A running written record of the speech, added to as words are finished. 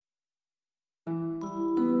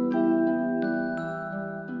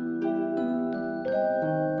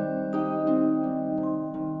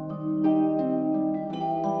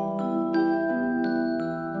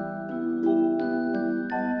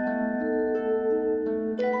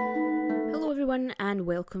everyone, and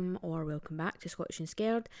welcome back to Scottish and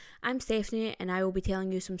Scared. I'm Stephanie, and I will be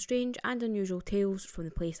telling you some strange and unusual tales from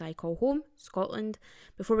the place I call home, Scotland.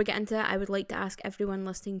 Before we get into it, I would like to ask everyone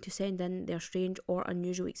listening to send in their strange or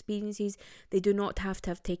unusual experiences. They do not have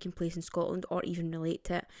to have taken place in Scotland or even relate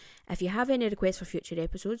to it. If you have any requests for future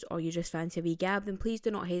episodes, or you just fancy a wee gab, then please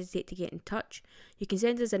do not hesitate to get in touch. You can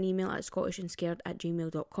send us an email at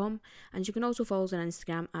scottishandscared@gmail.com, and you can also follow us on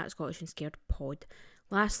Instagram at scottishandscaredpod.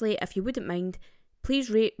 Lastly, if you wouldn't mind,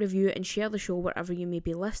 please rate, review and share the show wherever you may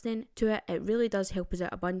be listening to it. It really does help us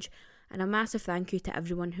out a bunch, and a massive thank you to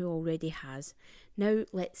everyone who already has. Now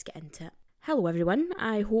let's get into it. Hello everyone,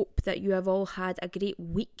 I hope that you have all had a great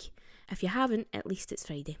week. If you haven't, at least it's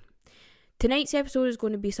Friday. Tonight's episode is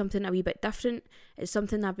going to be something a wee bit different. It's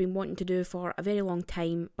something I've been wanting to do for a very long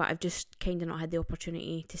time, but I've just kind of not had the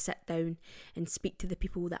opportunity to sit down and speak to the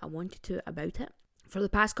people that I wanted to about it. For the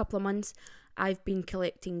past couple of months, I've been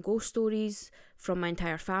collecting ghost stories from my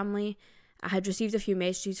entire family. I had received a few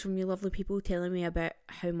messages from you lovely people telling me about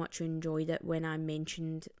how much you enjoyed it when I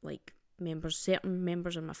mentioned certain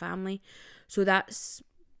members of my family. So that's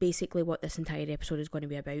basically what this entire episode is going to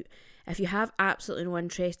be about. If you have absolutely no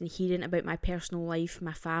interest in hearing about my personal life,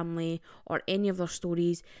 my family, or any of their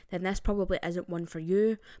stories, then this probably isn't one for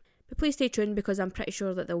you. But please stay tuned, because I'm pretty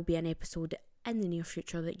sure that there will be an episode in the near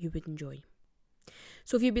future that you would enjoy.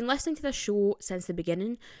 So if you've been listening to this show since the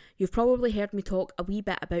beginning, you've probably heard me talk a wee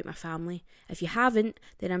bit about my family. If you haven't,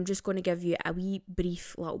 then I'm just going to give you a wee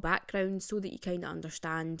brief little background so that you kind of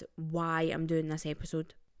understand why I'm doing this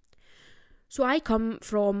episode. So I come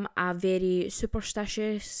from a very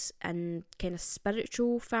superstitious and kind of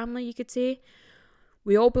spiritual family, you could say.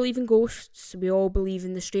 We all believe in ghosts, we all believe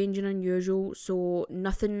in the strange and unusual, so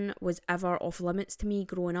nothing was ever off limits to me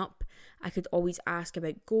growing up. I could always ask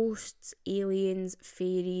about ghosts, aliens,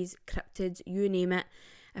 fairies, cryptids, you name it.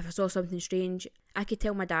 If I saw something strange, I could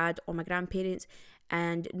tell my dad or my grandparents,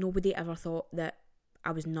 and nobody ever thought that I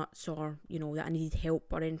was nuts or, that I needed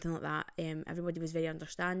help or anything like that. Everybody was very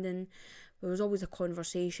understanding. There was always a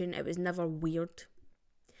conversation. It was never weird.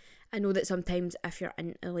 I know that sometimes if you're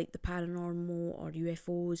into the paranormal or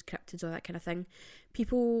UFOs, cryptids, all that kind of thing,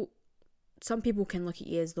 some people can look at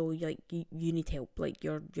you as though you need help,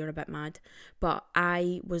 you're a bit mad. But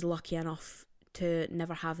I was lucky enough to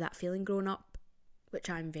never have that feeling growing up, which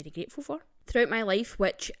I'm very grateful for. Throughout my life,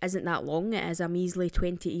 which isn't that long, it is a measly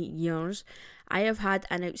 28 years, I have had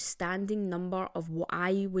an outstanding number of what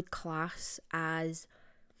I would class as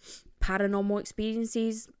paranormal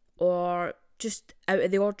experiences, or just out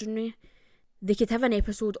of the ordinary. They could have an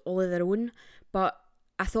episode all of their own, but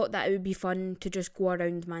I thought that it would be fun to just go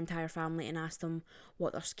around my entire family and ask them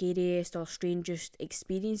what their scariest or strangest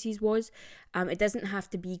experiences was. It doesn't have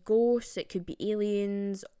to be ghosts, it could be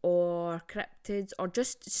aliens or cryptids or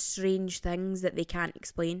just strange things that they can't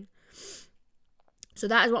explain. So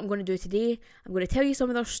that is what I'm going to do today. I'm going to tell you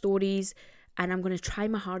some of their stories, and I'm going to try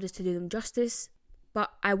my hardest to do them justice.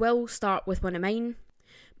 But I will start with one of mine.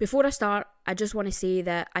 Before I start, I just want to say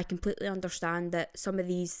that I completely understand that some of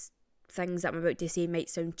these things that I'm about to say might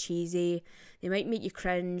sound cheesy, they might make you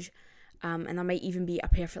cringe, and there might even be a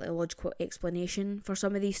perfectly logical explanation for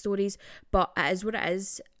some of these stories, but it is what it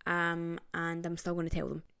is, and I'm still going to tell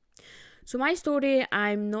them. So my story,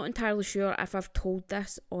 I'm not entirely sure if I've told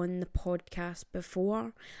this on the podcast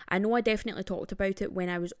before. I know I definitely talked about it when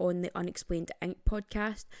I was on the Unexplained Ink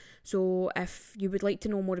podcast, so if you would like to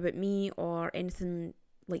know more about me or anything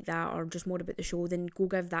like that, or just more about the show, then go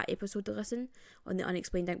give that episode a listen on the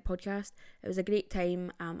Unexplained Ink podcast. It was a great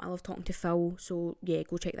time. I love talking to Phil, so yeah,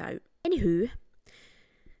 go check that out. Anywho,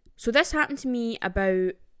 so this happened to me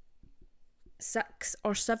about 6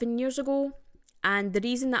 or 7 years ago, and the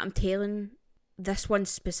reason that I'm telling this one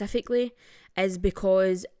specifically is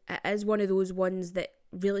because it is one of those ones that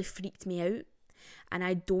really freaked me out, and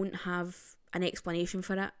I don't have an explanation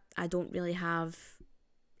for it. I don't really have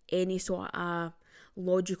any sort of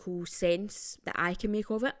logical sense that I can make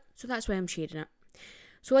of it, so that's why I'm sharing it.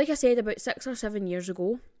 So like I said, about 6 or 7 years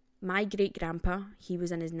ago, my great grandpa, he was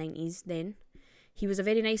in his 90s then, he was a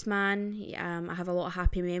very nice man. I have a lot of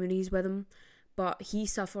happy memories with him, but he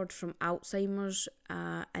suffered from Alzheimer's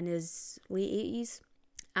in his late 80s,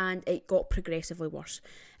 and it got progressively worse.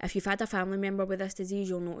 If you've had a family member with this disease,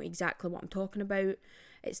 you'll know exactly what I'm talking about.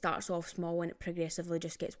 It starts off small and it progressively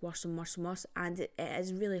just gets worse and worse and worse, and it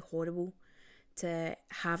is really horrible to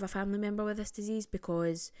have a family member with this disease,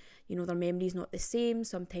 because their memory's not the same.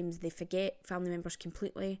 Sometimes they forget family members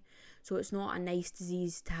completely, so it's not a nice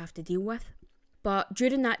disease to have to deal with. But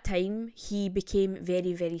during that time, he became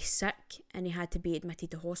very, very sick and he had to be admitted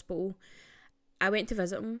to hospital. I went to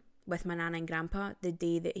visit him with my nana and grandpa the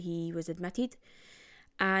day that he was admitted,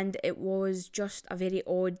 and it was just a very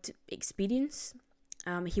odd experience.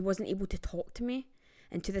 He wasn't able to talk to me,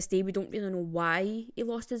 and to this day we don't really know why he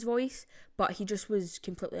lost his voice, but he just was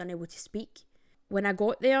completely unable to speak. When I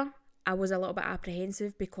got there, I was a little bit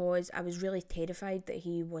apprehensive because I was really terrified that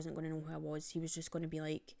he wasn't going to know who I was. He was just going to be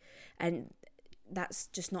like, and that's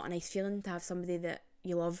just not a nice feeling, to have somebody that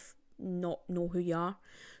you love not know who you are.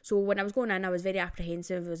 So when I was going in, I was very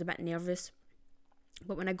apprehensive, I was a bit nervous.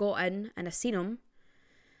 But when I got in and I seen him,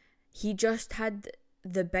 he just had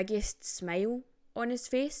the biggest smile on his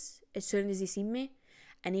face as soon as he seen me,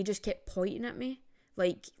 and he just kept pointing at me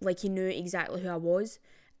like he knew exactly who I was,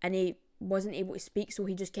 and he wasn't able to speak, so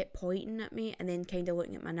he just kept pointing at me and then kind of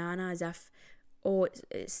looking at my nana as if, oh,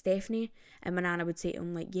 it's Stephanie, and my nana would say to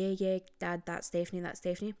him like, yeah dad, that's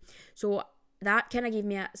Stephanie. So that kind of gave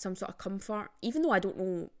me some sort of comfort, even though I don't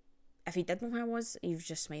know if he did know who I was. He was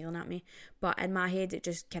just smiling at me, but in my head it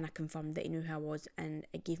just kind of confirmed that he knew who I was, and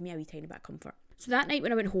it gave me a wee tiny bit of comfort. So that night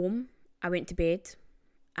when I went home, I went to bed,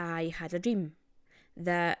 I had a dream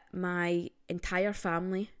that my entire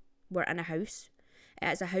family were in a house.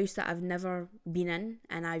 It's a house that I've never been in,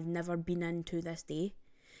 and I've never been in to this day,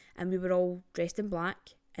 and we were all dressed in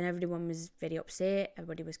black, and everyone was very upset,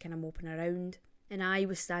 everybody was kind of moping around, and I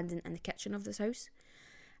was standing in the kitchen of this house,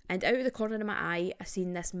 and out of the corner of my eye I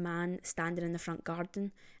seen this man standing in the front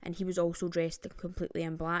garden, and he was also dressed completely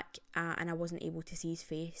in black, and I wasn't able to see his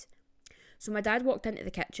face. So my dad walked into the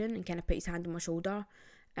kitchen and kind of put his hand on my shoulder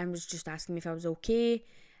and was just asking me if I was okay,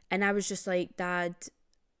 and I was just like, Dad,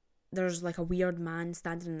 there's like a weird man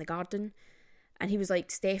standing in the garden. And he was like,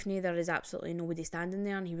 Stephanie, there is absolutely nobody standing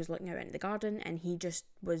there. And he was looking out into the garden, and he just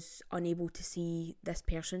was unable to see this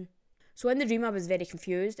person. So in the dream I was very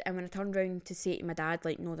confused, and when I turned around to say to my dad,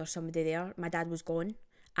 like, no, there's somebody there, my dad was gone,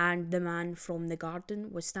 and the man from the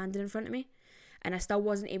garden was standing in front of me, and I still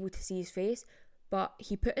wasn't able to see his face, but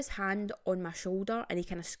he put his hand on my shoulder and he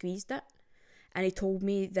kind of squeezed it, and he told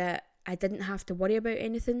me that I didn't have to worry about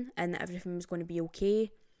anything and that everything was going to be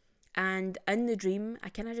okay. And in the dream, I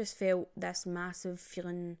kind of just felt this massive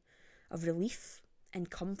feeling of relief and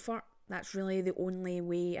comfort. That's really the only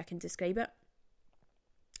way I can describe it.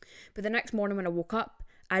 But the next morning when I woke up,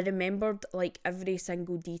 I remembered like every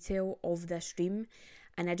single detail of this dream,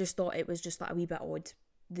 and I just thought it was just like a wee bit odd.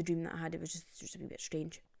 The dream that I had, it was just a wee bit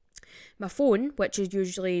strange. My phone, which is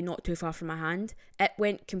usually not too far from my hand, it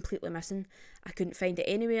went completely missing. I couldn't find it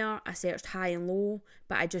anywhere. I searched high and low,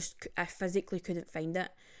 but I physically couldn't find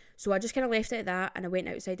it. So I just kind of left it at that, and I went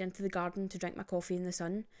outside into the garden to drink my coffee in the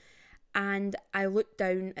sun, and I looked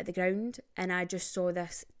down at the ground and I just saw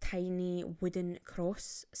this tiny wooden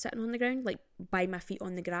cross sitting on the ground, like by my feet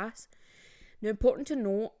on the grass. Now, important to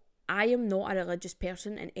note, I am not a religious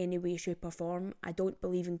person in any way, shape or form. I don't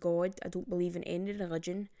believe in God. I don't believe in any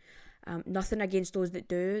religion. Nothing against those that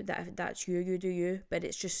do. If that's you, you do you. But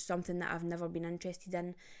it's just something that I've never been interested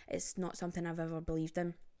in. It's not something I've ever believed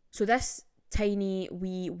in. So this tiny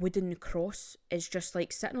wee wooden cross is just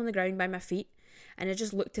like sitting on the ground by my feet, and I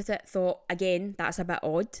just looked at it, thought, again, that's a bit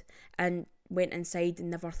odd, and went inside and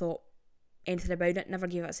never thought anything about it, never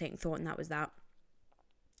gave it a second thought, and that was that.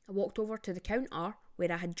 I walked over to the counter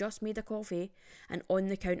where I had just made a coffee, and on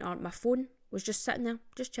the counter my phone was just sitting there,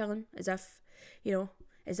 just chilling, as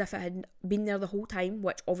if it had been there the whole time,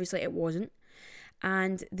 which obviously it wasn't.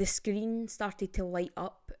 And the screen started to light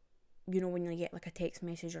up. You know, when you get like a text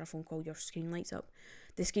message or a phone call, your screen lights up.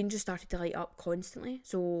 The screen just started to light up constantly.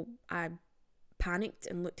 So I panicked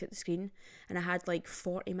and looked at the screen, and I had like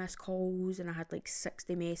 40 missed calls, and I had like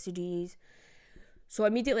 60 messages. So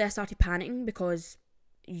immediately I started panicking, because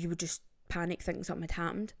you would just panic thinking something had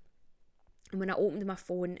happened. And when I opened my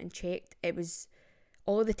phone and checked, it was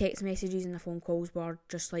all of the text messages and the phone calls were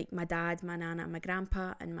just like my dad, my nana, my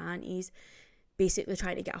grandpa and my aunties basically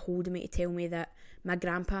trying to get a hold of me to tell me that my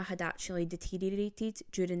grandpa had actually deteriorated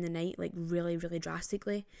during the night, like really, really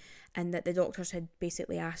drastically, and that the doctors had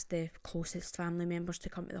basically asked the closest family members to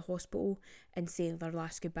come to the hospital and say their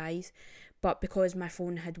last goodbyes. But because my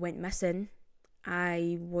phone had went missing,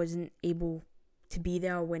 I wasn't able to be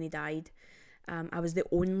there when he died. I was the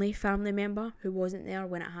only family member who wasn't there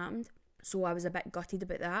when it happened, so I was a bit gutted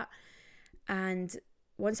about that. And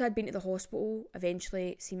once I'd been to the hospital,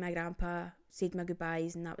 eventually seen my grandpa, said my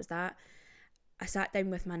goodbyes, and that was that, I sat down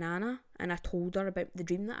with my nana and I told her about the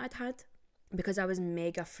dream that I'd had, because I was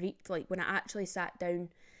mega freaked. Like, when I actually sat down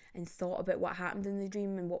and thought about what happened in the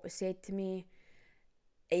dream and what was said to me,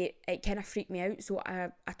 it kind of freaked me out. So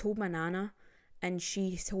I told my nana, and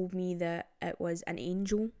she told me that it was an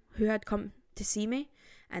angel who had come to see me,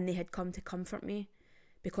 and they had come to comfort me,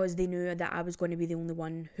 because they knew that I was going to be the only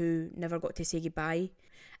one who never got to say goodbye,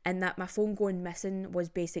 and that my phone going missing was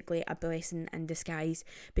basically a blessing in disguise,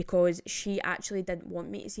 because she actually didn't want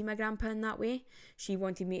me to see my grandpa in that way. She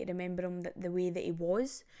wanted me to remember him the way that he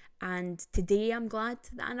was, and today I'm glad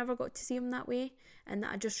that I never got to see him that way and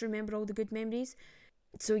that I just remember all the good memories.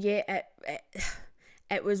 So yeah,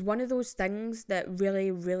 it was one of those things that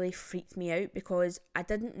really, really freaked me out, because I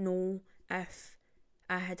didn't know if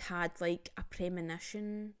I had like a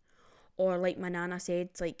premonition, or like my nana said,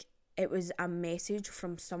 like it was a message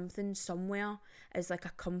from something somewhere as like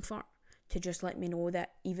a comfort to just let me know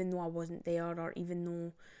that even though I wasn't there, or even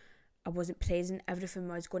though I wasn't present, everything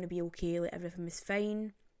was going to be okay, like everything was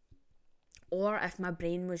fine. Or if my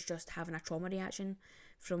brain was just having a trauma reaction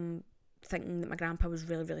from thinking that my grandpa was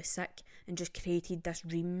really, really sick and just created this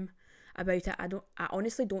dream about it. I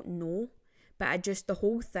honestly don't know, but the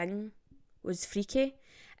whole thing was freaky.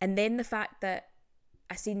 And then the fact that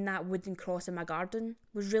I seen that wooden cross in my garden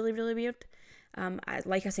was really, really weird.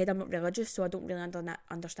 Like I said, I'm not religious, so I don't really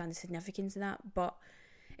understand the significance of that, but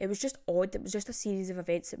it was just odd. It was just a series of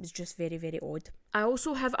events that was just very, very odd. I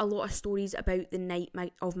also have a lot of stories about the night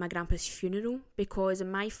of my grandpa's funeral, because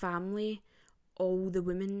in my family, all the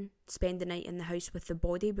women spend the night in the house with the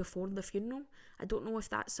body before the funeral. I don't know if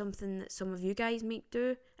that's something that some of you guys might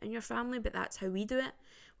do in your family, but that's how we do it.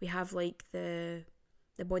 We have like the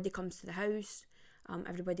body comes to the house,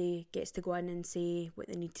 everybody gets to go in and say what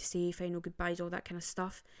they need to say, final goodbyes, all that kind of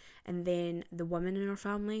stuff, and then the women in our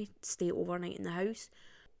family stay overnight in the house.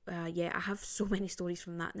 I have so many stories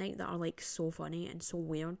from that night that are like so funny and so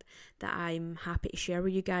weird that I'm happy to share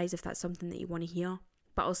with you guys if that's something that you want to hear.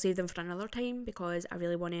 But I'll save them for another time, because I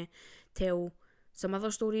really want to tell some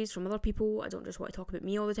other stories from other people. I don't just want to talk about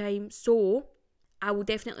me all the time. So I will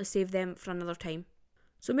definitely save them for another time.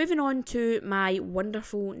 So moving on to my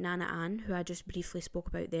wonderful Nana Anne, who I just briefly spoke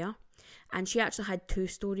about there. And she actually had 2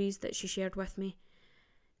 stories that she shared with me.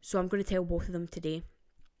 So I'm going to tell both of them today.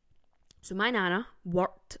 So my Nana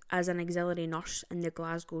worked as an auxiliary nurse in the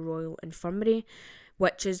Glasgow Royal Infirmary,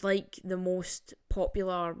 which is like the most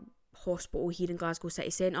popular hospital here in Glasgow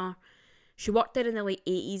city centre. She worked there in the late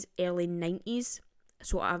 80s, early 90s,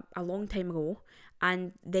 so a long time ago,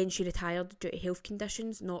 and then she retired due to health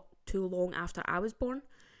conditions not too long after I was born.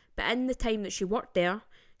 But in the time that she worked there,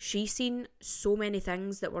 she seen so many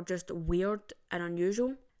things that were just weird and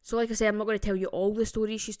unusual. So like I said, I'm not going to tell you all the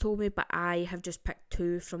stories she's told me, but I have just picked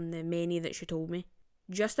 2 from the many that she told me.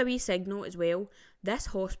 Just a wee side note as well, this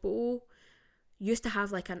hospital used to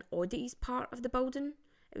have like an oddities part of the building.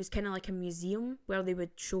 It was kind of like a museum where they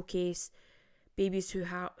would showcase babies who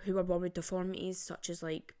were born with deformities, such as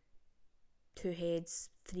like 2 heads,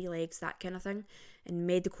 3 legs, that kind of thing, and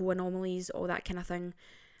medical anomalies, all that kind of thing.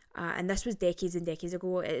 And this was decades and decades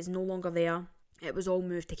ago. It is no longer there. It was all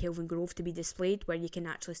moved to Kelvin Grove to be displayed, where you can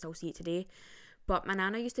actually still see it today. But my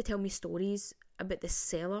nana used to tell me stories about the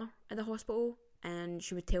cellar at the hospital, and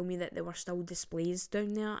she would tell me that there were still displays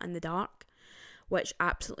down there in the dark, which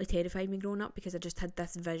absolutely terrified me growing up, because I just had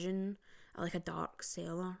this vision of like a dark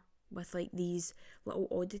cellar with like these little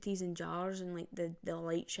oddities in jars and like the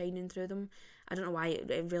light shining through them. I don't know why,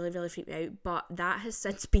 it really, really freaked me out, but that has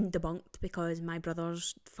since been debunked, because my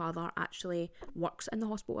brother's father actually works in the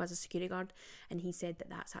hospital as a security guard, and he said that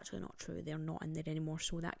that's actually not true. They're not in there anymore,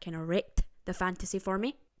 so that kind of wrecked the fantasy for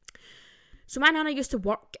me. So my nana used to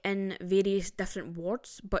work in various different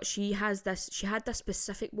wards, but she had this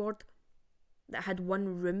specific ward that had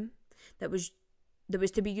one room that was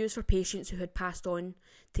to be used for patients who had passed on,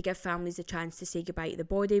 to give families a chance to say goodbye to the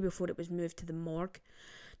body before it was moved to the morgue.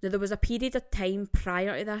 Now, there was a period of time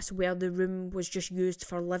prior to this where the room was just used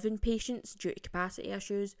for living patients due to capacity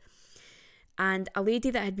issues, and a lady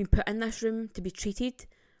that had been put in this room to be treated,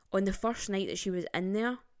 on the first night that she was in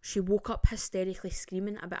there, she woke up hysterically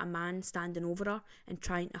screaming about a man standing over her and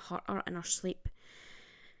trying to hurt her in her sleep.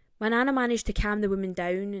 My nana managed to calm the woman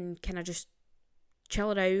down and kind of just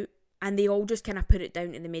chill her out, and they all just kind of put it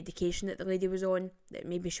down to the medication that the lady was on, that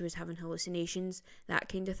maybe she was having hallucinations, that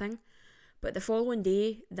kind of thing. But the following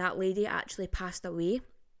day, that lady actually passed away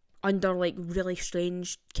under like really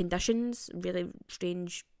strange conditions, really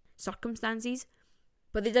strange circumstances.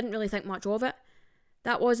 But they didn't really think much of it.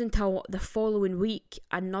 That was until the following week,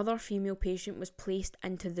 another female patient was placed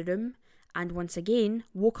into the room, and once again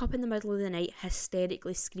woke up in the middle of the night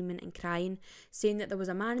hysterically screaming and crying, saying that there was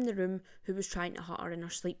a man in the room who was trying to hurt her in her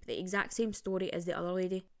sleep. The exact same story as the other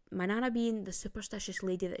lady. My nana, being the superstitious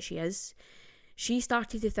lady that she is, she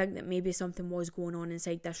started to think that maybe something was going on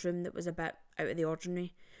inside this room that was a bit out of the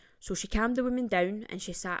ordinary. So she calmed the woman down and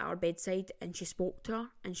she sat at her bedside and she spoke to her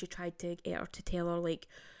and she tried to get her to tell her, like,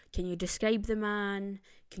 Can you describe the man?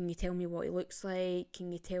 Can you tell me what he looks like?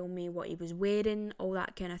 Can you tell me what he was wearing? All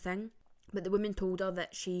that kind of thing. But the woman told her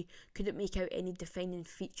that she couldn't make out any defining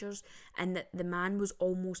features and that the man was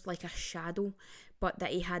almost like a shadow, but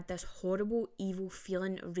that he had this horrible, evil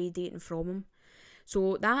feeling radiating from him.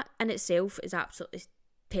 So that in itself is absolutely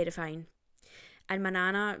terrifying. And my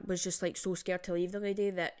nana was just like so scared to leave the lady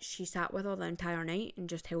that she sat with her the entire night and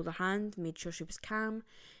just held her hand, made sure she was calm,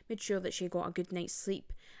 made sure that she got a good night's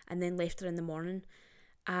sleep, and then left her in the morning.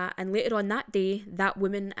 And later on that day, that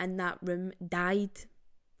woman in that room died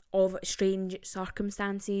of strange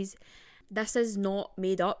circumstances. This is not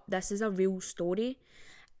made up, this is a real story.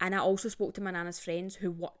 And I also spoke to my nana's friends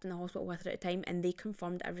who worked in the hospital with her at the time, and they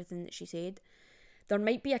confirmed everything that she said. There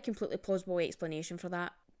might be a completely plausible explanation for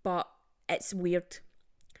that, but it's weird.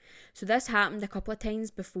 So this happened a couple of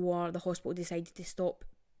times before the hospital decided to stop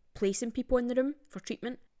placing people in the room for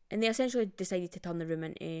treatment, and they essentially decided to turn the room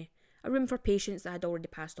into a room for patients that had already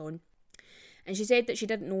passed on. And she said that she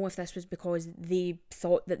didn't know if this was because they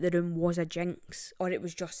thought that the room was a jinx or it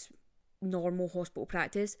was just normal hospital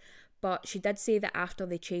practice, but she did say that after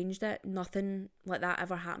they changed it, nothing like that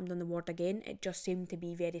ever happened on the ward again. It just seemed to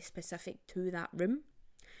be very specific to that room.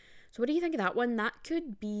 So what do you think of that one? That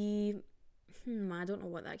could be, I don't know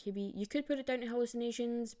what that could be. You could put it down to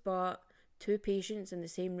hallucinations, but 2 patients in the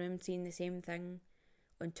same room seeing the same thing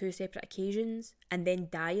on 2 separate occasions and then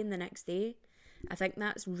dying the next day. I think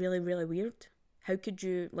that's really, really weird. How could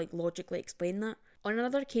you logically explain that? On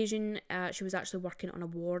another occasion, she was actually working on a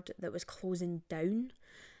ward that was closing down.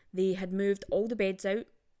 They had moved all the beds out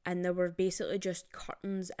and there were basically just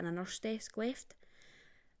curtains and a nurse desk left.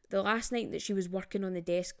 The last night that she was working on the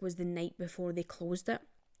desk was the night before they closed it,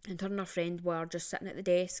 and her and her friend were just sitting at the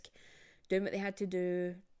desk, doing what they had to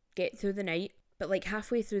do, get through the night. But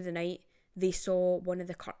halfway through the night, they saw one of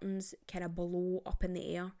the curtains kind of blow up in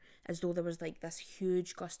the air, as though there was this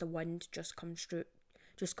huge gust of wind just come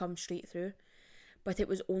straight through. But it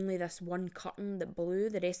was only this one curtain that blew.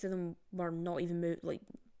 The rest of them were not even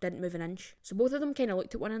didn't move an inch. So both of them kind of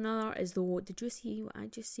looked at one another as though, did you see what I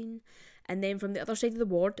just seen? And then from the other side of the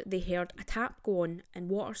ward, they heard a tap go on and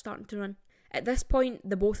water starting to run. At this point,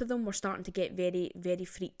 the both of them were starting to get very, very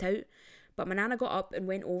freaked out. But my nana got up and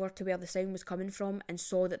went over to where the sound was coming from and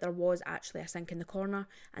saw that there was actually a sink in the corner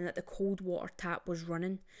and that the cold water tap was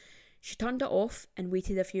running. She turned it off and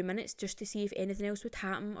waited a few minutes just to see if anything else would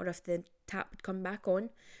happen or if the tap would come back on,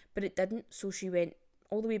 but it didn't, so she went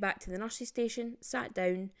all the way back to the nurse's station, sat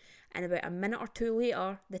down, and about a minute or 2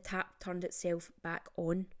 later, the tap turned itself back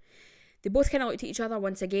on. They both kind of looked at each other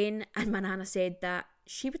once again, and my nana said that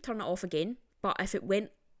she would turn it off again, but if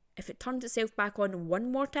it turned itself back on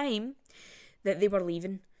one more time, that they were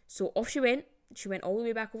leaving. So off she went all the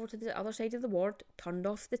way back over to the other side of the ward, turned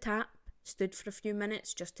off the tap, stood for a few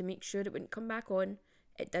minutes just to make sure it wouldn't come back on.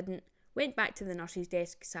 It didn't. Went back to the nurse's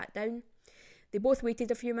desk, sat down. They both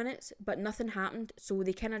waited a few minutes, but nothing happened, so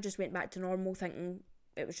they kind of just went back to normal, thinking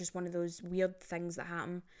it was just one of those weird things that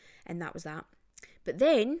happen, and that was that. But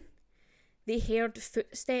then, they heard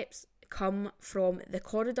footsteps come from the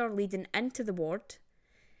corridor leading into the ward.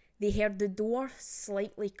 They heard the door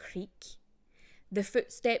slightly creak. The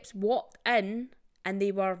footsteps walked in, and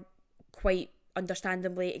they were quite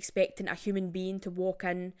understandably expecting a human being to walk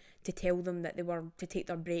in to tell them that they were to take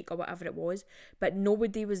their break or whatever it was, but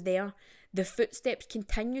nobody was there. The footsteps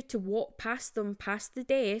continued to walk past them, past the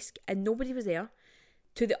desk, and nobody was there,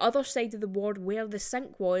 to the other side of the ward where the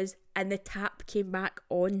sink was, and the tap came back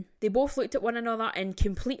on. They both looked at one another in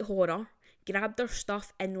complete horror, grabbed their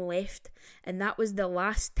stuff and left, and that was the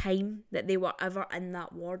last time that they were ever in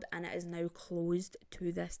that ward, and it is now closed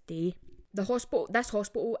to this day. This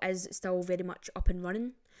hospital is still very much up and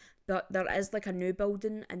running, but there is a new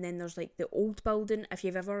building, and then there's the old building. If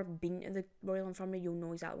you've ever been to the Royal Infirmary, you'll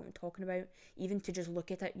know exactly what I'm talking about. Even to just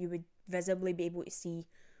look at it, you would visibly be able to see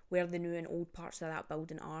where the new and old parts of that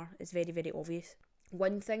building are. It's very, very obvious.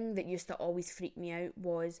 One thing that used to always freak me out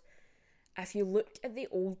was if you looked at the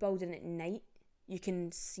old building at night, you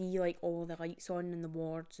can see all the lights on in the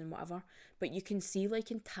wards and whatever, but you can see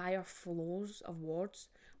entire floors of wards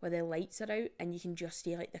where the lights are out, and you can just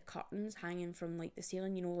see the curtains hanging from the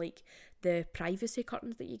ceiling, the privacy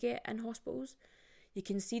curtains that you get in hospitals. You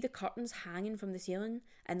can see the curtains hanging from the ceiling,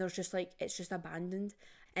 and there's just it's just abandoned,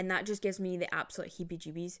 and that just gives me the absolute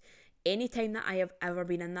heebie-jeebies. Anytime that I have ever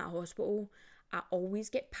been in that hospital, I always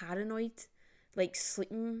get paranoid,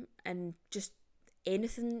 sleeping and just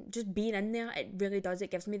anything, just being in there, it really does, it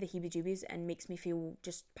gives me the heebie-jeebies and makes me feel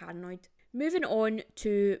just paranoid. Moving on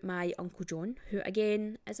to my Uncle John, who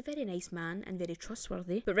again is a very nice man and very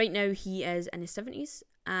trustworthy, but right now he is in his 70s,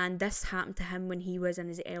 and this happened to him when he was in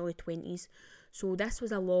his early 20s, so this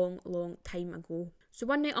was a long time ago. So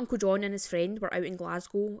one night Uncle John and his friend were out in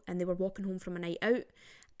Glasgow and they were walking home from a night out,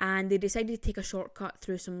 and they decided to take a shortcut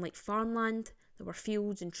through some like farmland. There were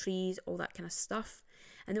fields and trees, all that kind of stuff,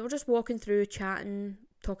 and they were just walking through, chatting,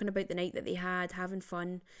 talking about the night that they had, having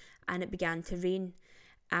fun, and it began to rain.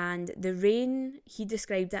 And the rain, he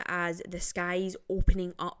described it as the skies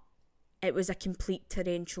opening up. It was a complete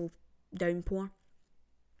torrential downpour.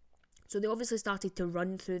 So they obviously started to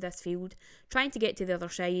run through this field, trying to get to the other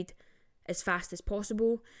side as fast as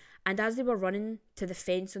possible. And as they were running to the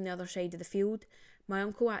fence on the other side of the field, my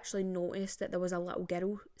uncle actually noticed that there was a little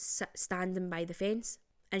girl standing by the fence.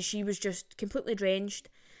 And she was just completely drenched,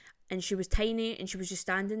 and she was tiny, and she was just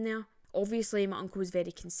standing there. Obviously, my uncle was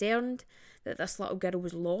very concerned that this little girl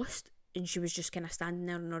was lost and she was just kind of standing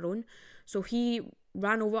there on her own. So he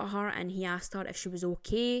ran over to her and he asked her if she was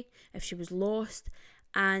okay, if she was lost,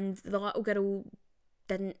 and the little girl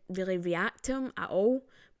didn't really react to him at all.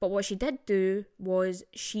 But what she did do was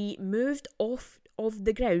she moved off of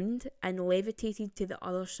the ground and levitated to the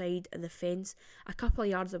other side of the fence, a couple of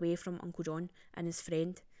yards away from Uncle John and his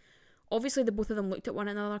friend. Obviously, the both of them looked at one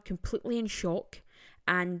another completely in shock,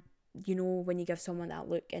 and you know when you give someone that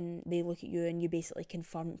look and they look at you and you basically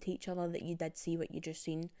confirm to each other that you did see what you just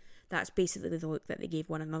seen. That's basically the look that they gave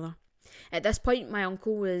one another. At this point, my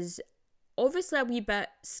uncle was obviously a wee bit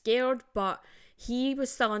scared, but he was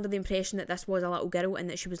still under the impression that this was a little girl and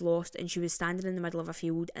that she was lost and she was standing in the middle of a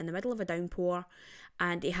field in the middle of a downpour,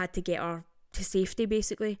 and he had to get her to safety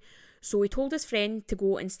basically. So he told his friend to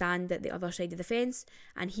go and stand at the other side of the fence,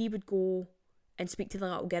 and he would go and speak to the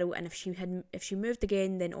little girl, and if she moved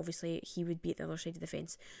again, then obviously he would be at the other side of the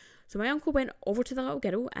fence. So my uncle went over to the little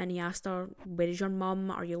girl and he asked her, "Where is your mum?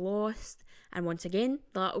 Are you lost?" And once again,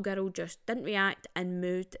 the little girl just didn't react and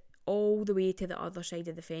moved all the way to the other side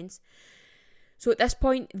of the fence. So at this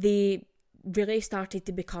point, they really started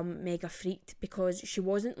to become mega freaked because she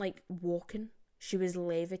wasn't like walking, she was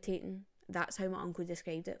levitating. That's how my uncle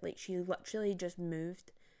described it. Like, she literally just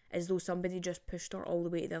moved as though somebody just pushed her all the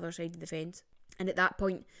way to the other side of the fence. And at that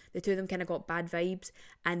point, the two of them kind of got bad vibes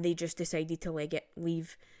and they just decided to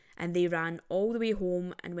leave. And they ran all the way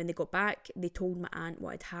home, and when they got back, they told my aunt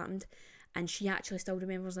what had happened. And she actually still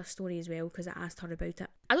remembers this story as well because I asked her about it.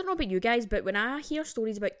 I don't know about you guys, but when I hear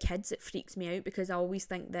stories about kids, it freaks me out because I always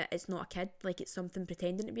think that it's not a kid. Like, it's something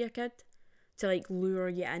pretending to be a kid to like lure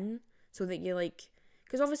you in so that you like...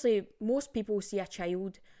 Because obviously most people see a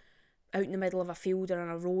child out in the middle of a field or on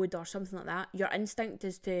a road or something like that. Your instinct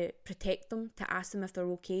is to protect them, to ask them if they're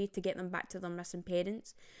okay, to get them back to their missing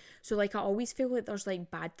parents. So like I always feel like there's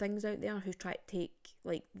like bad things out there who try to take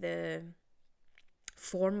like the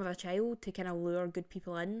form of a child to kind of lure good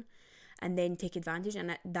people in and then take advantage,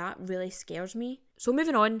 and that really scares me. So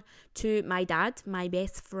moving on to my dad, my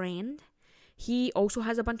best friend. He also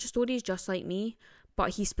has a bunch of stories just like me,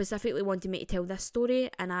 but he specifically wanted me to tell this story,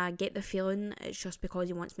 and I get the feeling it's just because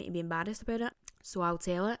he wants me to be embarrassed about it, so I'll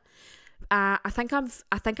tell it. I think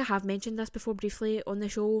I have mentioned this before briefly on the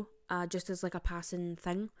show, just as like a passing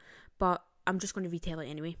thing, but I'm just going to retell it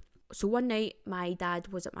anyway. So one night, my dad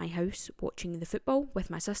was at my house watching the football with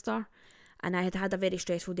my sister, and I had had a very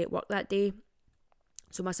stressful day at work that day.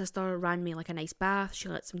 So my sister ran me like a nice bath, she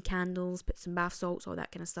lit some candles, put some bath salts, all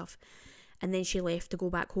that kind of stuff. And then she left to go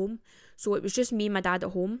back home. So it was just me and my dad at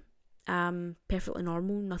home. Perfectly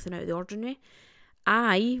normal, nothing out of the ordinary.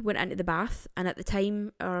 I went into the bath, and at the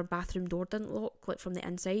time our bathroom door didn't lock, like from the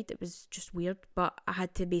inside. It was just weird, but I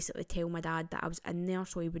had to basically tell my dad that I was in there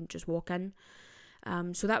so he wouldn't just walk in.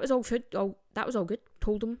 So that was all good. That was all good.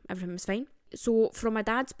 Told him everything was fine. So from my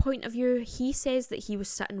dad's point of view, he says that he was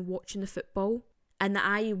sitting watching the football and that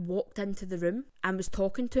I walked into the room and was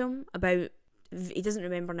talking to him about... He doesn't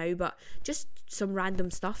remember now, but just some random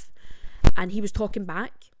stuff, and he was talking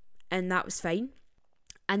back, and that was fine.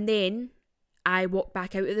 And then I walked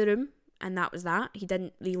back out of the room, and that was that. He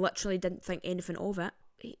literally didn't think anything of it.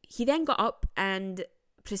 He then got up and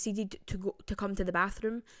proceeded to come to the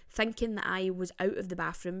bathroom, thinking that I was out of the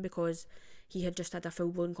bathroom because he had just had a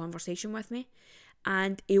full-blown conversation with me.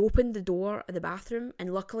 And he opened the door of the bathroom,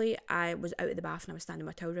 and luckily I was out of the bath and I was standing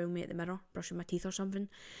with my towel around me at the mirror, brushing my teeth or something.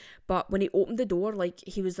 But when he opened the door, like,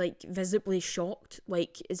 he was like visibly shocked,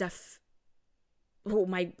 like as if, oh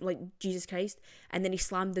my, like, Jesus Christ. And then he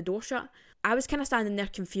slammed the door shut. I was kind of standing there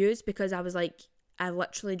confused because I was like, I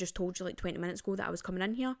literally just told you like 20 minutes ago that I was coming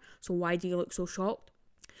in here, so why do you look so shocked?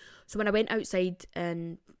 So when I went outside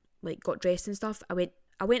and like got dressed and stuff,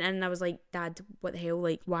 I I went in and I was like, Dad, what the hell?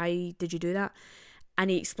 Like, why did you do that?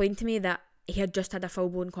 And he explained to me that he had just had a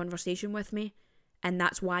full-blown conversation with me, and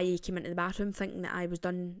that's why he came into the bathroom thinking that I was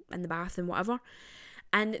done in the bath and whatever.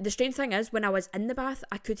 And the strange thing is, when I was in the bath,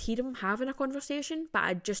 I could hear him having a conversation, but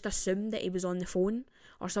I just assumed that he was on the phone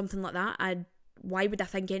or something like that. Why would I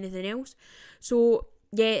think anything else? So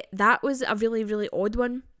yeah, that was a really, really odd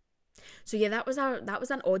one. So yeah, that was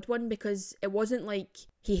an odd one, because it wasn't like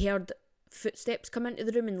he heard footsteps come into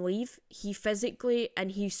the room and leave. He physically,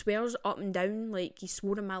 and he swears up and down, like he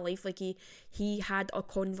swore in my life, like he had a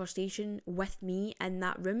conversation with me in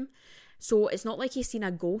that room. So it's not like he's seen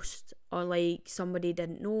a ghost, or like somebody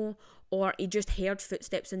didn't know, or he just heard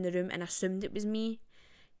footsteps in the room and assumed it was me.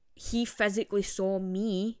 He physically saw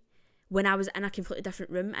me when I was in a completely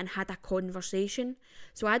different room and had a conversation.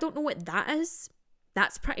 So I don't know what that is.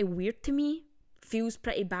 That's pretty weird to me. Feels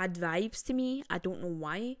pretty bad vibes to me. I don't know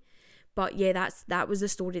why. But yeah, that was the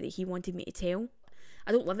story that he wanted me to tell.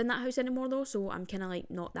 I don't live in that house anymore though, so I'm kind of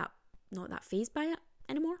like not that fazed by it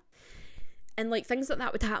anymore. And like things like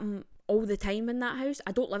that would happen all the time in that house.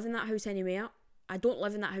 I don't live in that house anymore. I don't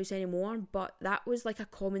live in that house anymore, but that was like a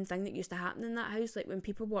common thing that used to happen in that house. Like when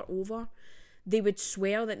people were over, they would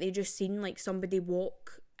swear that they just seen like somebody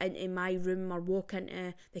walk into my room, or walk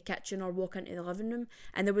into the kitchen, or walk into the living room,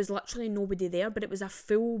 and there was literally nobody there, but it was a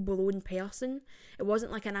full-blown person. It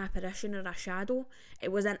wasn't like an apparition or a shadow.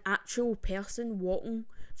 It was an actual person walking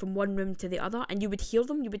from one room to the other, and you would hear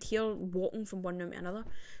them. You would hear walking from one room to another.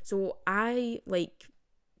 So I like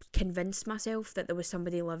convinced myself that there was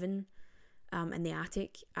somebody living in the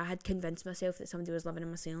attic. I had convinced myself that somebody was living in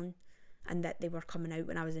my ceiling, and that they were coming out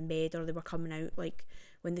when I was in bed, or they were coming out like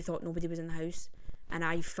when they thought nobody was in the house. And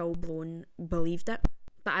I full blown believed it.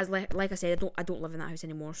 But as like I said, I don't live in that house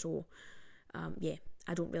anymore, so yeah,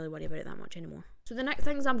 I don't really worry about it that much anymore. So the next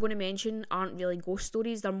things I'm going to mention aren't really ghost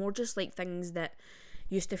stories. They're more just like things that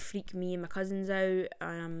used to freak me and my cousins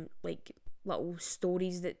out, like little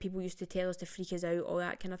stories that people used to tell us to freak us out, all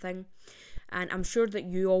that kind of thing. And I'm sure that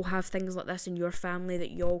you all have things like this in your family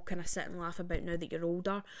that you all kind of sit and laugh about now that you're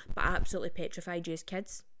older, but absolutely petrified you as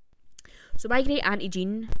kids. So my great auntie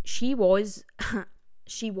Jean, she was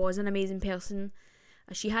an amazing person.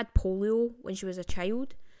 She had polio when she was a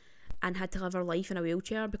child and had to live her life in a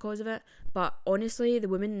wheelchair because of it. But honestly, the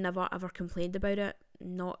woman never ever complained about it,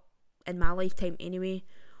 not in my lifetime anyway,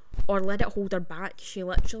 or let it hold her back. She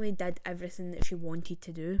literally did everything that she wanted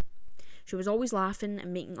to do. She was always laughing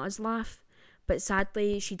and making us laugh. But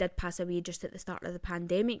sadly, she did pass away just at the start of the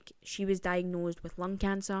pandemic. She was diagnosed with lung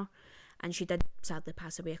cancer, and she did sadly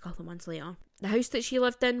pass away a couple of months later. The house that she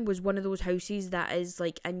lived in was one of those houses that is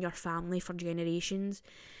like in your family for generations,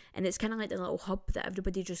 and it's kind of like the little hub that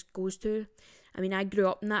everybody just goes to. I mean, I grew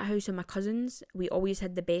up in that house with my cousins. We always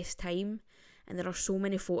had the best time, and there are so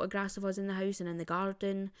many photographs of us in the house and in the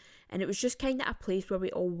garden, and it was just kind of a place where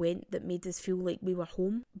we all went that made us feel like we were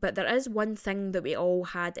home. But there is one thing that we all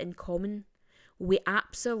had in common. We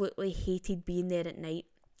absolutely hated being there at night.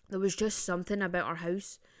 There was just something about our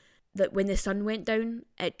house that when the sun went down,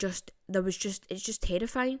 it's just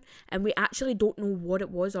terrifying. And we actually don't know what it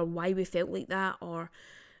was or why we felt like that, or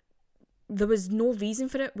there was no reason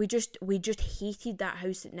for it. We just hated that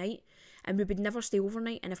house at night, and we would never stay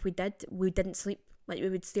overnight, and if we did, we didn't sleep. Like, we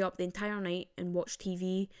would stay up the entire night and watch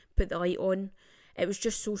TV, put the light on. It was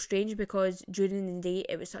just so strange, because during the day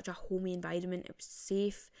it was such a homey environment, it was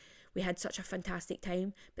safe, we had such a fantastic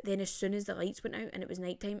time, but then as soon as the lights went out and it was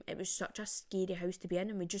nighttime, it was such a scary house to be in,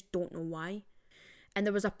 and we just don't know why. And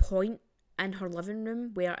there was a point in her living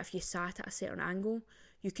room where if you sat at a certain angle,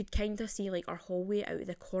 you could kind of see like our hallway out of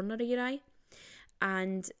the corner of your eye.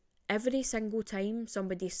 And every single time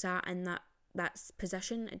somebody sat in that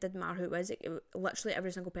position, it didn't matter who it was, literally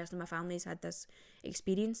every single person in my family has had this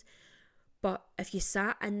experience. But if you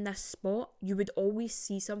sat in this spot, you would always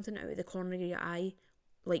see something out of the corner of your eye,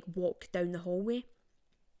 like walk down the hallway.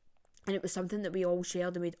 And it was something that we all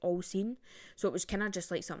shared and we'd all seen. So it was kind of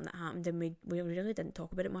just like something that happened, and we really didn't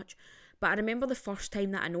talk about it much. But I remember the first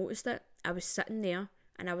time that I noticed it, I was sitting there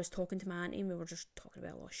and I was talking to my auntie, and we were just talking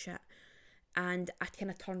about a lot of shit. And I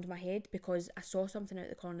kind of turned my head because I saw something out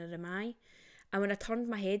the corner of my eye. And when I turned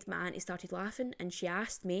my head, my auntie started laughing, and she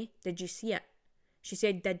asked me, "Did you see it?" She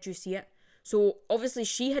said, "Did you see it?" So obviously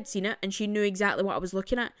she had seen it and she knew exactly what I was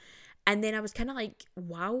looking at. And then I was kind of like,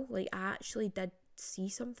 wow, like I actually did see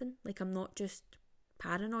something. Like, I'm not just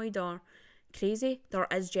paranoid or crazy. There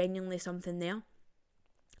is genuinely something there.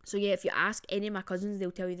 So yeah, if you ask any of my cousins, they'll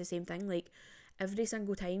tell you the same thing. Like, every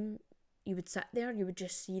single time you would sit there, you would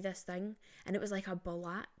just see this thing, and it was like a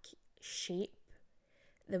black shape.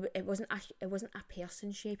 It wasn't a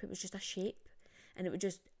person shape, it was just a shape. and it would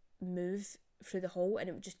just move through the hall and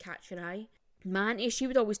it would just catch your eye. My auntie, she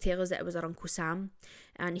would always tell us that it was our Uncle Sam,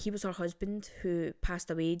 and he was her husband who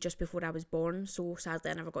passed away just before I was born, so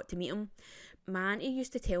sadly I never got to meet him. My auntie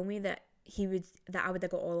used to tell me that I would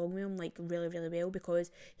have got along with him like really, really well,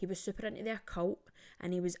 because he was super into the occult,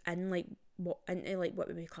 and he was what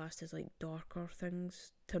would be classed as like darker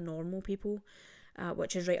things to normal people,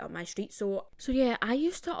 which is right up my street. So yeah, I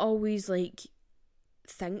used to always like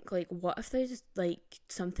think like, what if there's like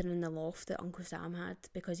something in the loft that Uncle Sam had,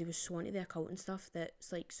 because he was so into the occult and stuff,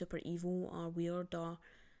 that's like super evil or weird or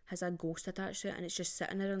has a ghost attached to it, and it's just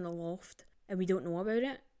sitting there in the loft and we don't know about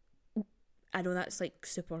it. I know that's like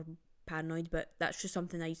super paranoid, but that's just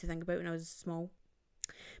something I used to think about when I was small.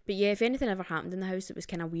 But yeah, if anything ever happened in the house that was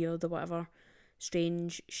kind of weird or whatever,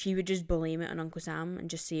 strange, she would just blame it on Uncle Sam and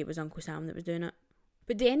just say it was Uncle Sam that was doing it.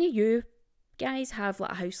 But do any of you guys have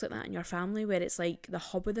like a house like that in your family, where it's like the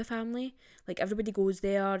hub of the family, like everybody goes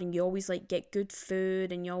there and you always like get good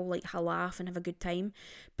food and you all like laugh and have a good time,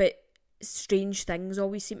 but strange things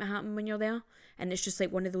always seem to happen when you're there, and it's just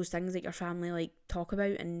like one of those things that your family like talk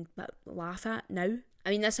about and laugh at now? I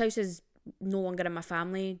mean, this house is no longer in my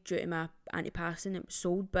family due to my auntie passing. It was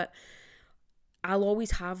sold, but I'll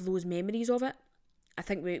always have those memories of it. I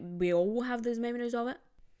think we all will have those memories of it.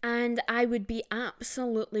 And I would be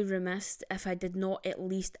absolutely remiss if I did not at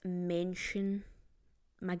least mention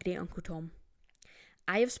my great Uncle Tom.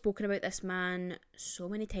 I have spoken about this man so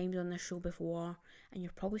many times on this show before, and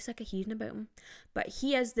you're probably sick of hearing about him, but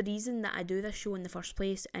he is the reason that I do this show in the first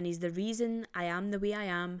place, and he's the reason I am the way I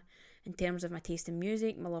am in terms of my taste in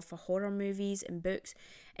music, my love for horror movies and books,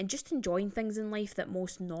 and just enjoying things in life that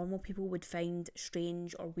most normal people would find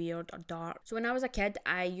strange or weird or dark. So when I was a kid,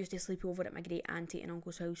 I used to sleep over at my great auntie and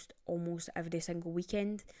uncle's house almost every single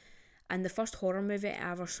weekend, and the first horror movie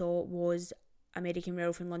I ever saw was American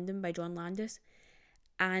Werewolf in London by John Landis,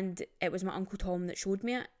 and it was my Uncle Tom that showed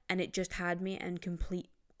me it, and it just had me in complete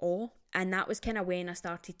awe. And that was kind of when I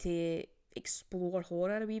started to explore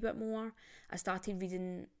horror a wee bit more. I started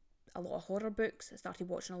reading a lot of horror books, I started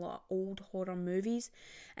watching a lot of old horror movies,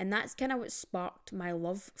 and that's kind of what sparked my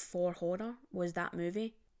love for horror, was that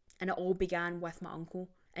movie. And it all began with my uncle.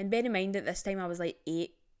 And bear in mind, at this time I was like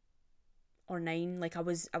 8 or 9, like I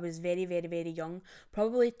was very, very, very young,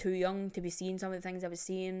 probably too young to be seeing some of the things I was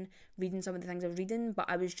seeing, reading some of the things I was reading, but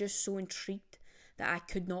I was just so intrigued that I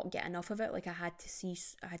could not get enough of it. Like I had to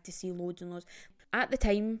see loads and loads. At the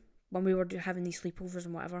time when we were having these sleepovers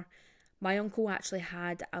and whatever, my uncle actually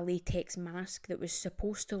had a latex mask that was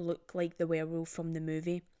supposed to look like the werewolf from the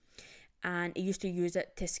movie, and he used to use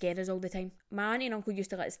it to scare us all the time. My auntie and uncle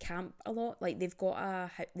used to let us camp a lot. Like they've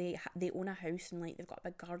got they own a house, and like they've got a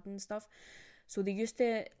big garden and stuff, so they used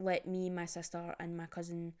to let me, my sister and my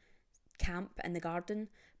cousin camp in the garden.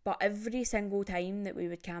 But every single time that we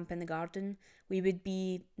would camp in the garden, we would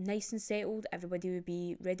be nice and settled, everybody would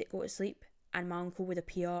be ready to go to sleep, and my uncle would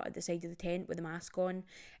appear at the side of the tent with a mask on,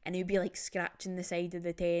 and he would be like scratching the side of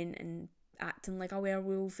the tent and acting like a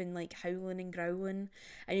werewolf and like howling and growling.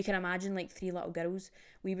 And you can imagine like 3 little girls,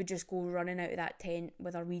 we would just go running out of that tent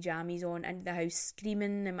with our wee jammies on into the house,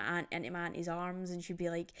 screaming into my auntie's arms, and she'd be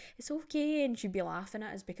like, "It's okay," and she'd be laughing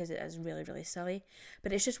at us because it is really, really silly.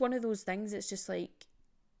 But it's just one of those things. It's just like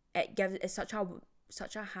it's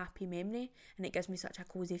such a happy memory, and it gives me such a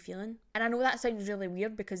cozy feeling. And I know that sounds really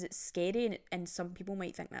weird because it's scary, and some people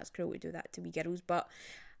might think that's cruel to do that to wee girls, but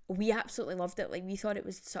we absolutely loved it. Like we thought it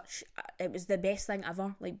was the best thing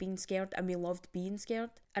ever, like being scared, and we loved being scared.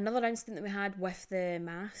 Another incident that we had with the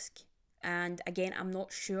mask, and again, I'm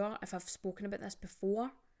not sure if I've spoken about this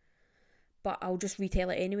before, but I'll just retell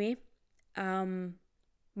it anyway.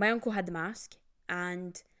 My uncle had the mask,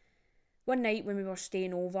 and one night when we were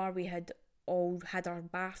staying over, we had all had our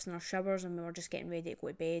baths and our showers, and we were just getting ready to go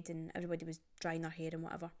to bed, and everybody was drying their hair and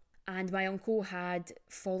whatever. And my uncle had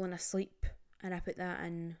fallen asleep, and I put that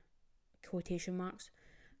in quotation marks,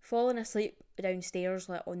 fallen asleep downstairs,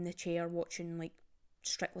 like on the chair, watching like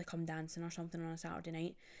Strictly Come Dancing or something on a Saturday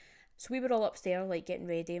night. So we were all upstairs, like getting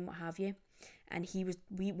ready and what have you, and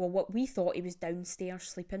what we thought he was downstairs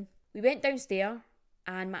sleeping. We went downstairs,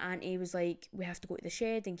 and my auntie was like, we have to go to the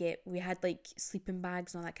shed and we had like sleeping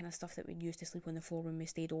bags and all that kind of stuff that we'd use to sleep on the floor when we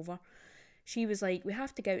stayed over. She was like, we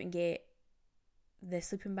have to go out and get the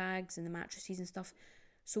sleeping bags and the mattresses and stuff.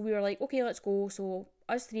 So we were like, okay, let's go. So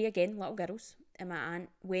us 3 again, little girls, and my aunt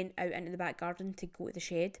went out into the back garden to go to the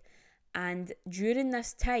shed. And during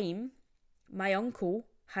this time, my uncle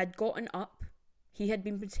had gotten up. He had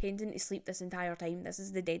been pretending to sleep this entire time. This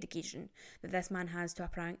is the dedication that this man has to a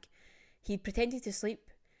prank. He pretended to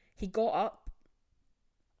sleep. He got up,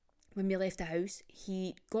 when we left the house,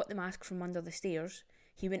 he got the mask from under the stairs.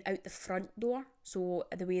 He went out the front door, so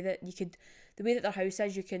the way that their house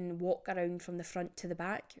is, you can walk around from the front to the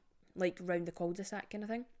back, like round the cul-de-sac kind of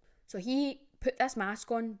thing. So he put this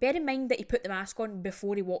mask on. Bear in mind that he put the mask on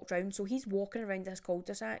before he walked round, so he's walking around this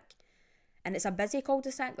cul-de-sac, and it's a busy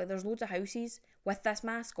cul-de-sac, like there's loads of houses, with this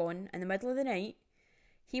mask on in the middle of the night.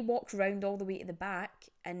 He walks round all the way to the back,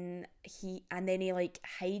 and then he like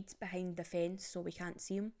hides behind the fence so we can't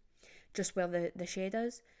see him, just where the shed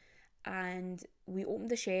is. And we opened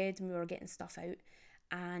the shed and we were getting stuff out,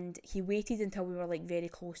 and he waited until we were like very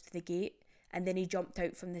close to the gate, and then he jumped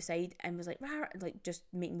out from the side and was like, rah, like just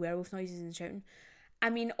making werewolf noises and shouting. I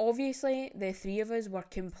mean, obviously the three of us were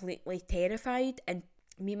completely terrified, and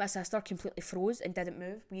me and my sister completely froze and didn't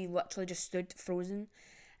move. We literally just stood frozen.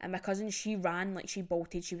 And my cousin, she ran, like she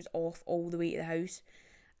bolted, she was off all the way to the house.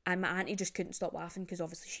 And my auntie just couldn't stop laughing because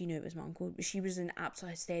obviously she knew it was my uncle. But she was in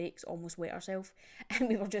absolute hysterics, almost wet herself. And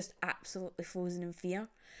we were just absolutely frozen in fear.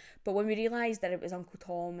 But when we realised that it was Uncle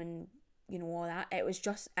Tom and, you know, all that, it was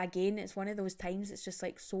just, again, it's one of those times, it's just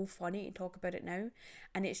like so funny to talk about it now.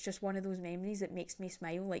 And it's just one of those memories that makes me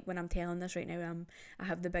smile. Like when I'm telling this right now, I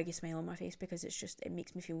have the biggest smile on my face because it's just, it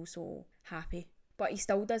makes me feel so happy. But he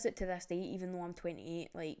still does it to this day, even though I'm 28.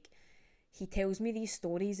 Like, he tells me these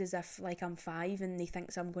stories as if, like, I'm 5 and he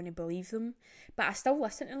thinks I'm going to believe them. But I still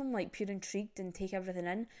listen to them, like, pure intrigued and take everything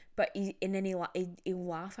in. But then he'll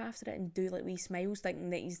laugh after it and do, like, wee smiles,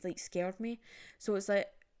 thinking that he's, like, scared me. So it's like,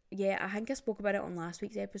 yeah, I think I spoke about it on last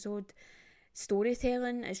week's episode.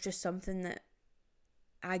 Storytelling is just something that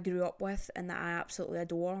I grew up with and that I absolutely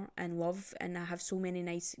adore and love. And I have so many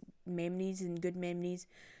nice memories and good memories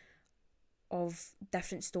of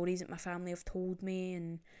different stories that my family have told me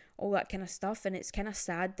and all that kind of stuff. And it's kind of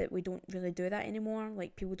sad that we don't really do that anymore.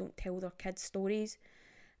 Like, people don't tell their kids stories.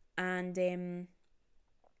 And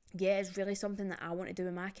yeah, it's really something that I want to do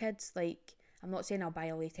with my kids. Like, I'm not saying I'll buy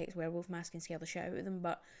a latex werewolf mask and scare the shit out of them,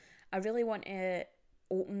 but I really want to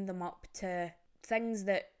open them up to things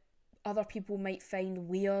that other people might find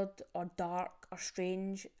weird or dark or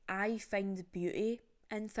strange. I find beauty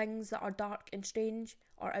in things that are dark and strange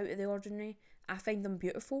or out of the ordinary. I find them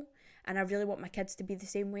beautiful, and I really want my kids to be the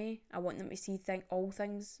same way. I want them to see all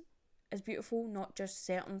things as beautiful, not just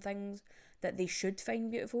certain things that they should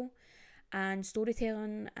find beautiful. And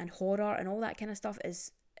storytelling and horror and all that kind of stuff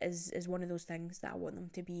is one of those things that I want them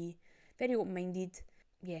to be very open-minded.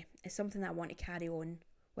 Yeah, it's something that I want to carry on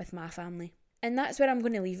with my family. And that's where I'm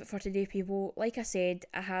going to leave it for today, people. Like I said,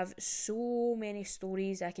 I have so many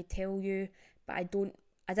stories I could tell you, but I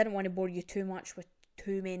didn't want to bore you too much with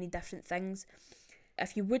too many different things.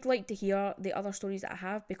 If you would like to hear the other stories that I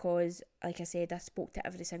have, because like I said, I spoke to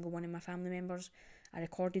every single one of my family members, I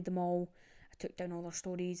recorded them all, I took down all their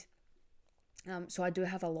stories, so I do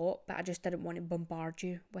have a lot, but I just didn't want to bombard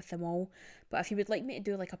you with them all. But if you would like me to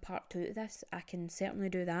do like a part 2 to this, I can certainly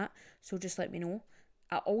do that, so just let me know.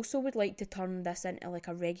 I also would like to turn this into like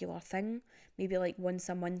a regular thing, maybe like once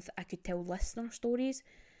a month I could tell listener stories.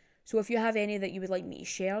 So if you have any that you would like me to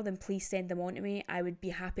share, then please send them on to me. I would be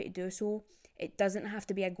happy to do so. It doesn't have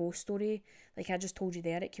to be a ghost story. Like I just told you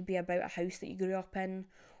there, it could be about a house that you grew up in,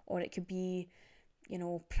 or it could be, you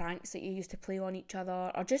know, pranks that you used to play on each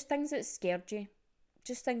other, or just things that scared you.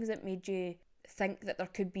 Just things that made you think that there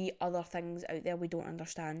could be other things out there we don't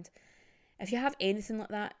understand. If you have anything like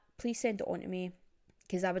that, please send it on to me,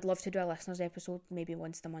 because I would love to do a listeners episode maybe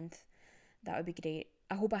once a month. That would be great.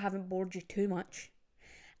 I hope I haven't bored you too much.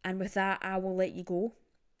 And with that, I will let you go.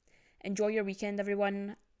 Enjoy your weekend,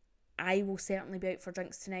 everyone. I will certainly be out for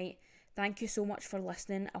drinks tonight. Thank you so much for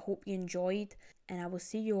listening. I hope you enjoyed, and I will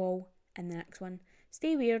see you all in the next one.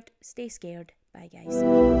 Stay weird, stay scared. Bye,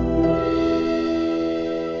 guys.